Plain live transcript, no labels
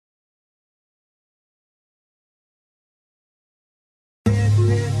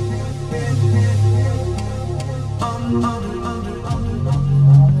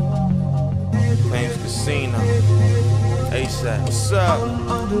say? What's up?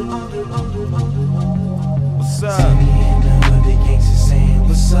 What's up? See me in the hood, the gangsters saying,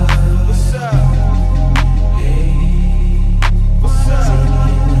 what's up? What's up? Hey. What's up? See me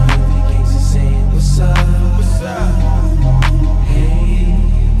in the hood, the gangsters saying, what's up? What's up? Hey.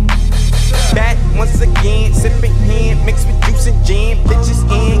 Back once again, sipping hand mixed with juice and gin. Bitches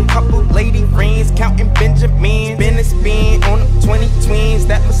in, couple lady friends, counting Benjamins. Been a spin on them 20 twins,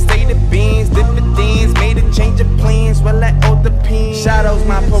 that Mercedes Benz. Dividends, made a change of plans, well that all depends. Shadows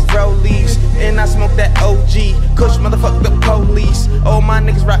my parolees, and I smoke that OG. Kush motherfuck the police, all my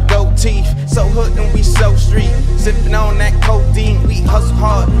niggas rock gold teeth. So hood and we so street, sipping on that codeine. We hustle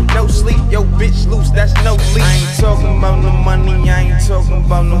hard, no sleep, yo bitch loose, that's no lease. I ain't talking about no money, I ain't talking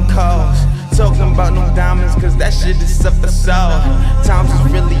about no cars. Talking about no diamonds, cause that shit is a facade. Times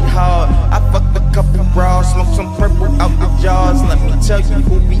is really hard. I fucked a couple bras, smoked some purple out the jars. Let me tell you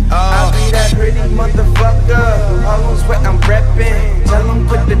who we are. I be that pretty motherfucker, all on sweat I'm reppin'. Tell them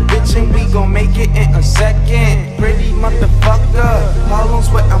put the bitch in, we gon' make it in a second. Pretty motherfucker, all on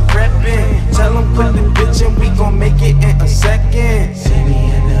sweat I'm reppin'. Tell them put the bitch in, we gon' make it in a second. See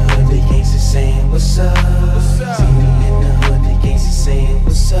me in the hood, the gangsters saying, what's up? See me in the hood, the gangsters saying,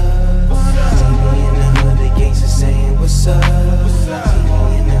 what's up? See me in the hood, the gangsters saying, what's up? See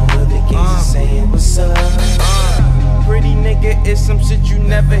me in the hood, the gangsters saying, what's up? Pretty nigga is some shit you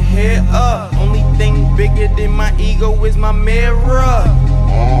never hear of. Only thing bigger than my ego is my mirror.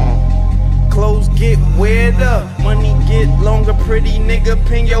 Clothes get weirder, money get longer. Pretty nigga,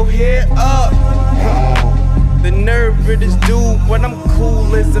 pin your hair up. The nerve of this dude, but I'm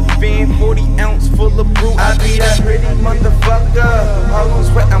cool as a fan. 40 ounce full of brew. I be that pretty motherfucker, all on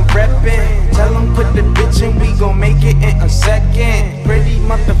sweat I'm reppin'. Tell them put the bitch in, we gon' make it in a second. Pretty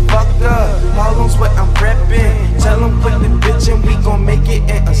motherfucker, all on sweat I'm reppin'. Tell them put the bitch in, we gon' make it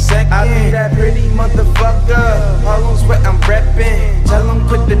in a second. I be that pretty motherfucker, all on sweat I'm reppin'. Tell them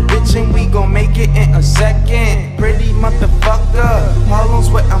put the bitch in, we gon' make it in a second. Pretty motherfucker, all on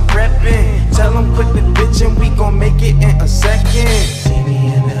sweat I'm reppin'. Tell them put the bitch in, we gon' make it in a second. See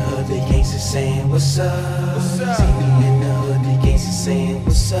me in the hood, the gangsters saying, what's up? See me in the hood, the gangsters saying,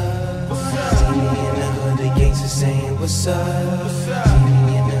 what's up? See me in the hood, the gangsters saying, what's up? See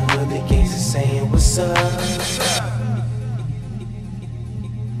me in the hood, the gangsters saying, what's up?